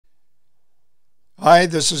Hi,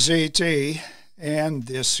 this is E.T., and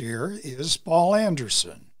this here is Paul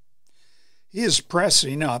Anderson. He is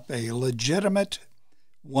pressing up a legitimate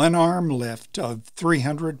one-arm lift of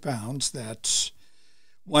 300 pounds, that's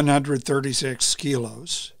 136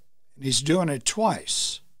 kilos, and he's doing it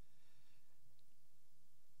twice.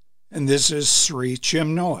 And this is Sri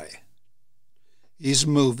Chimnoy. He's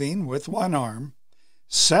moving with one arm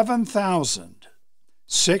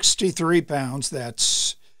 7,063 pounds,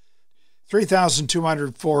 that's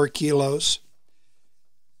 3,204 kilos.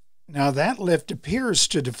 Now that lift appears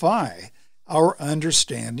to defy our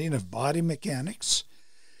understanding of body mechanics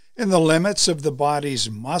and the limits of the body's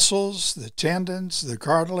muscles, the tendons, the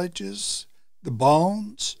cartilages, the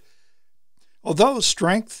bones. Although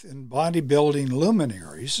strength and bodybuilding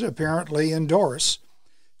luminaries apparently endorse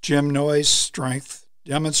Chimnoy's strength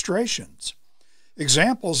demonstrations.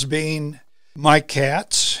 Examples being Mike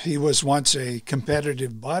Katz. He was once a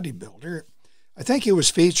competitive bodybuilder. I think he was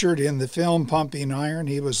featured in the film Pumping Iron.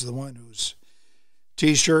 He was the one whose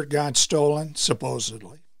T-shirt got stolen,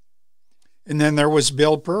 supposedly. And then there was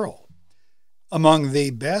Bill Pearl, among the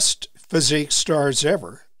best physique stars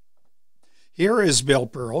ever. Here is Bill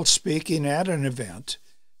Pearl speaking at an event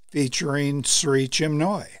featuring Sri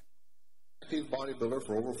Chimnoy. Active bodybuilder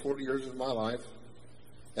for over 40 years of my life.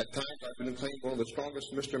 At times I've been claimed one of the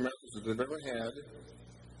strongest Mr. Americans that I've ever had,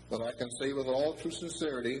 but I can say with all true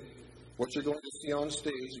sincerity, what you're going to see on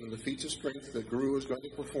stage and the feats of strength that Guru is going to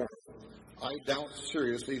perform, I doubt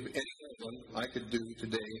seriously if any of them I could do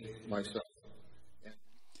today myself.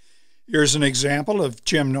 Here's an example of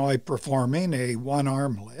Chimnoy performing a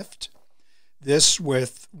one-arm lift, this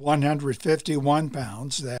with 151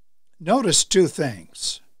 pounds. Notice two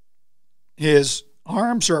things. His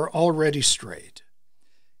arms are already straight,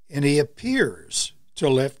 and he appears to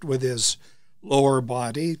lift with his lower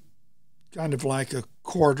body, kind of like a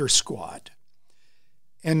quarter squat.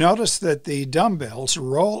 And notice that the dumbbells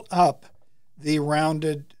roll up the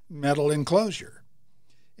rounded metal enclosure,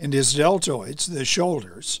 and his deltoids, the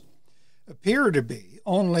shoulders, appear to be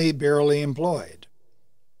only barely employed,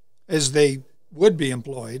 as they would be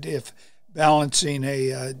employed if balancing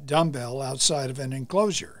a dumbbell outside of an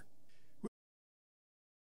enclosure.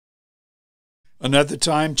 Another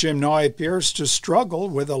time, Chimnoy appears to struggle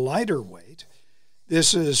with a lighter weight.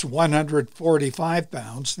 This is 145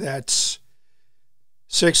 pounds. That's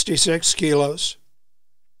 66 kilos.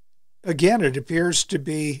 Again, it appears to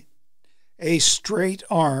be a straight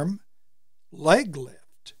arm leg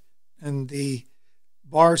lift, and the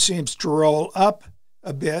bar seems to roll up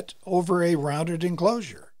a bit over a rounded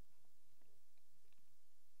enclosure.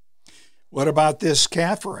 What about this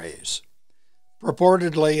calf raise?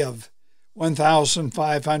 Purportedly of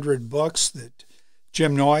 1,500 books that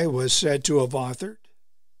Chimnoy was said to have authored.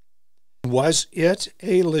 Was it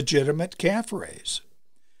a legitimate calf raise?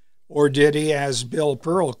 Or did he, as Bill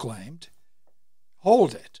Pearl claimed,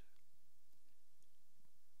 hold it?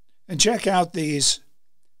 And check out these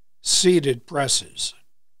seated presses.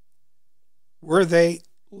 Were they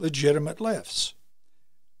legitimate lifts?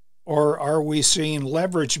 Or are we seeing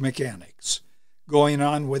leverage mechanics going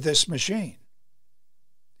on with this machine?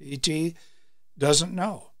 E.T. doesn't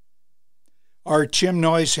know. Are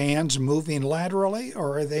Chimnoy's hands moving laterally,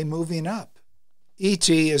 or are they moving up?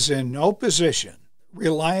 E.T. is in no position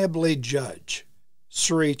reliably judge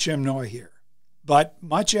Sri Chimnoy here, but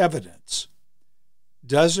much evidence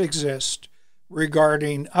does exist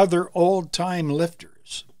regarding other old-time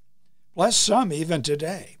lifters, plus some even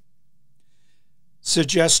today,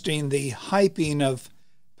 suggesting the hyping of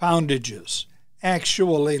poundages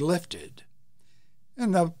actually lifted.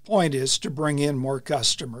 And the point is to bring in more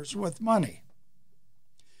customers with money.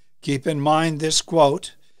 Keep in mind this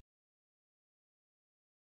quote.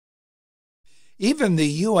 Even the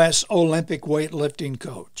U.S. Olympic weightlifting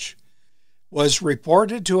coach was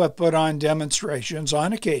reported to have put on demonstrations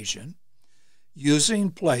on occasion using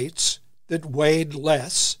plates that weighed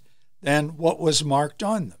less than what was marked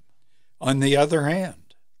on them. On the other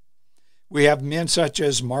hand, we have men such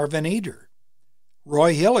as Marvin Eder,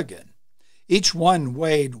 Roy Hilligan. Each one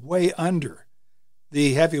weighed way under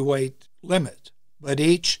the heavyweight limit, but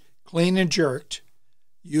each clean and jerked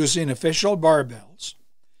using official barbells,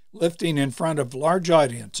 lifting in front of large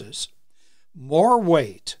audiences, more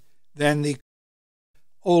weight than the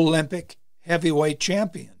Olympic heavyweight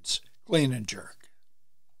champions clean and jerk.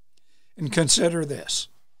 And consider this.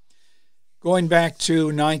 Going back to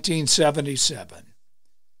 1977,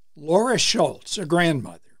 Laura Schultz, a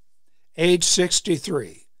grandmother, age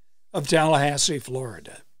 63, of Tallahassee,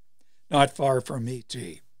 Florida, not far from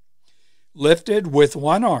E.T., lifted with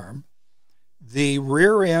one arm the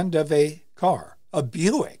rear end of a car, a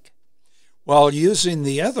Buick, while using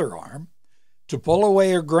the other arm to pull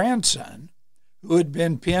away her grandson who had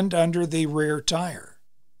been pinned under the rear tire.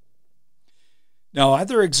 Now,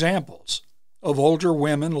 other examples of older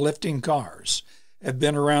women lifting cars have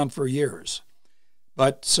been around for years,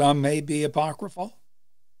 but some may be apocryphal.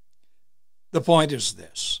 The point is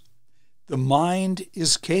this: the mind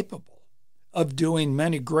is capable of doing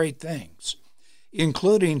many great things,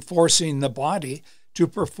 including forcing the body to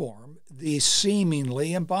perform the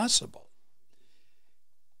seemingly impossible.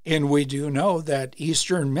 And we do know that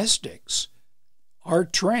Eastern mystics are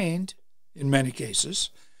trained, in many cases,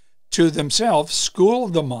 to themselves school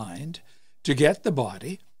the mind to get the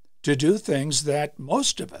body to do things that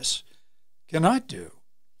most of us cannot do,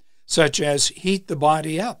 such as heat the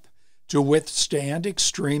body up to withstand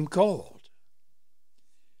extreme cold.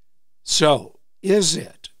 So, is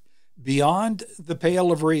it beyond the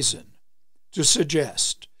pale of reason to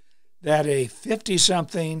suggest that a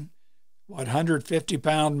 50-something,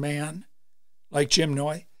 150-pound man like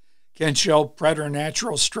Chimnoy can show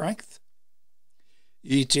preternatural strength?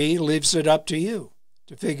 E.T. leaves it up to you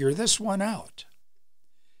to figure this one out.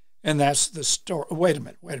 And that's the story. Wait a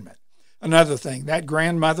minute. Another thing, that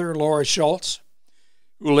grandmother, Laura Schultz,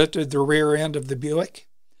 who lifted the rear end of the Buick,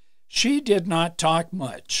 she did not talk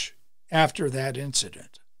much after that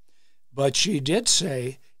incident, but she did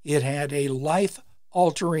say it had a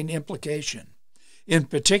life-altering implication, in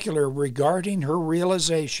particular regarding her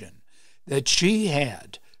realization that she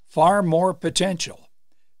had far more potential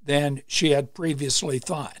than she had previously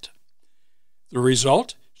thought. The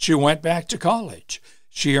result? She went back to college.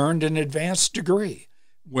 She earned an advanced degree,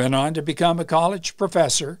 went on to become a college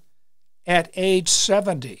professor at age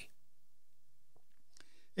 70.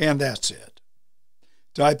 And that's it.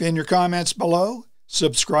 Type in your comments below,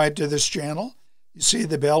 subscribe to this channel. You see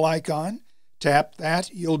the bell icon? Tap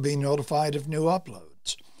that, you'll be notified of new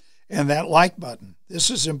uploads. And that like button, this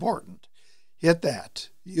is important. Hit that.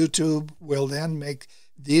 YouTube will then make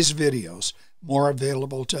these videos more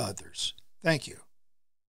available to others. Thank you.